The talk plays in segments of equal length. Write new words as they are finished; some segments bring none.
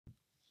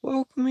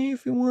Welcome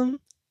everyone.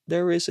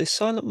 There is a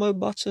silent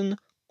mode button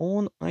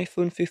on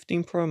iPhone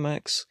 15 Pro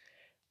Max,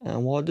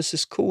 and while this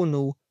is cool and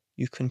all,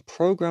 you can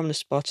program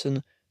this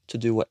button to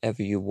do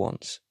whatever you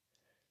want.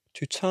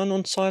 To turn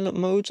on silent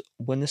mode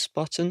when this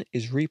button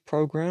is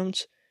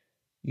reprogrammed,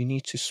 you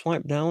need to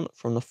swipe down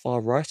from the far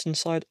right hand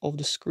side of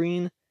the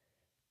screen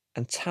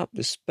and tap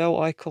this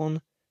bell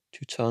icon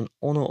to turn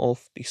on or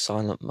off the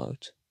silent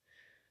mode.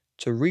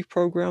 To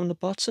reprogram the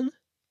button,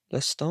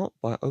 let's start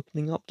by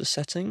opening up the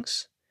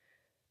settings.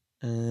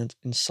 And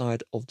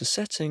inside of the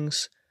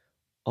settings,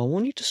 I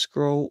want you to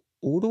scroll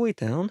all the way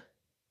down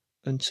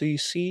until you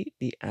see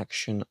the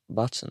action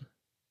button.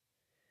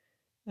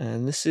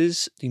 And this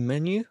is the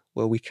menu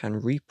where we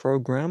can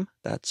reprogram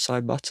that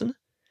side button.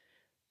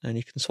 And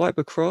you can swipe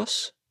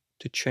across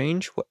to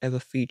change whatever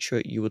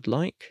feature you would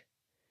like.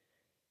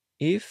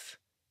 If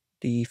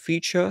the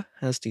feature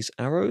has these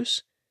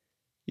arrows,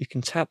 you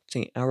can tap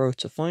the arrow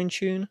to fine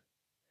tune.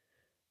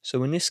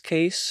 So in this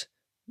case,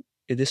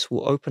 this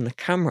will open the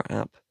camera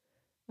app,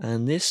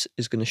 and this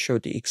is going to show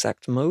the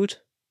exact mode.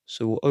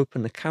 So we'll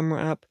open the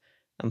camera app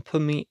and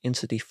put me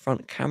into the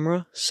front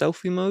camera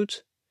selfie mode.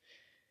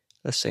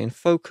 Let's say in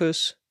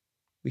focus,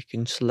 we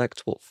can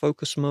select what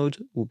focus mode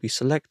will be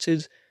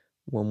selected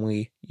when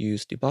we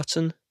use the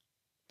button.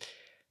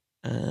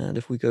 And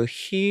if we go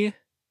here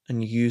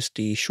and use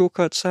the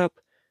shortcuts app,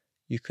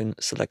 you can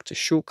select a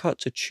shortcut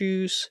to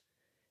choose.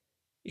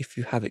 If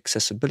you have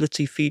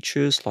accessibility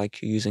features,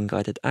 like you're using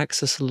guided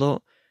access a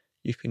lot,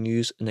 you can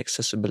use an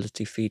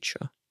accessibility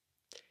feature.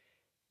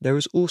 There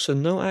is also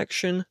no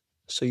action,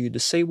 so you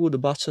disable the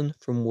button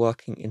from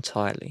working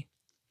entirely.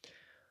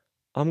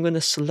 I'm going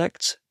to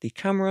select the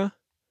camera.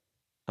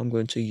 I'm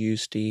going to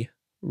use the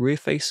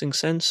rear-facing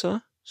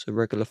sensor, so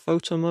regular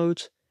photo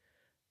mode.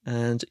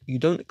 And you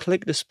don't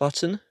click this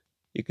button.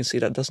 You can see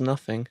that does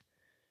nothing.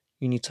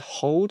 You need to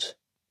hold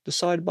the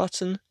side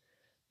button,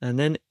 and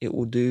then it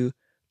will do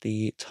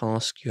the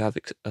task you have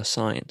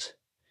assigned.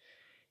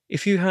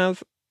 If you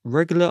have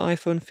regular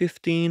iPhone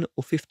 15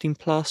 or 15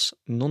 Plus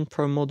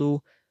non-Pro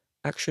model,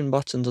 action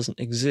button doesn't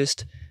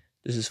exist.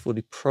 This is for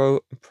the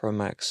Pro and Pro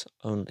Max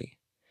only.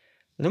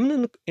 Let me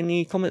know in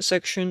the comment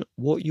section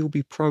what you'll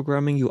be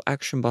programming your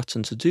action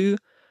button to do.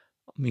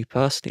 Me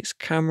personally, it's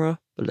camera,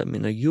 but let me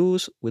know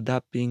yours. With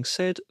that being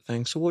said,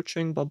 thanks for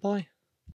watching. Bye bye.